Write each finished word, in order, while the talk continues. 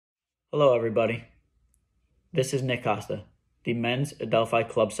Hello, everybody. This is Nick Costa, the men's Adelphi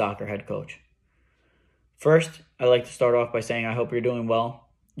Club Soccer head coach. First, I'd like to start off by saying I hope you're doing well,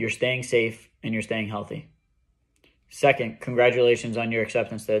 you're staying safe, and you're staying healthy. Second, congratulations on your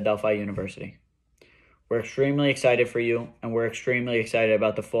acceptance to Adelphi University. We're extremely excited for you, and we're extremely excited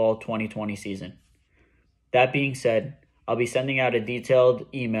about the fall 2020 season. That being said, I'll be sending out a detailed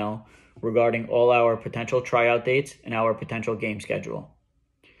email regarding all our potential tryout dates and our potential game schedule.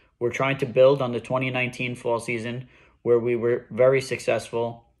 We're trying to build on the 2019 fall season where we were very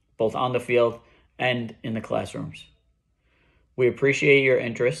successful both on the field and in the classrooms. We appreciate your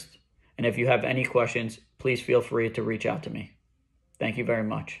interest, and if you have any questions, please feel free to reach out to me. Thank you very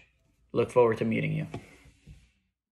much. Look forward to meeting you.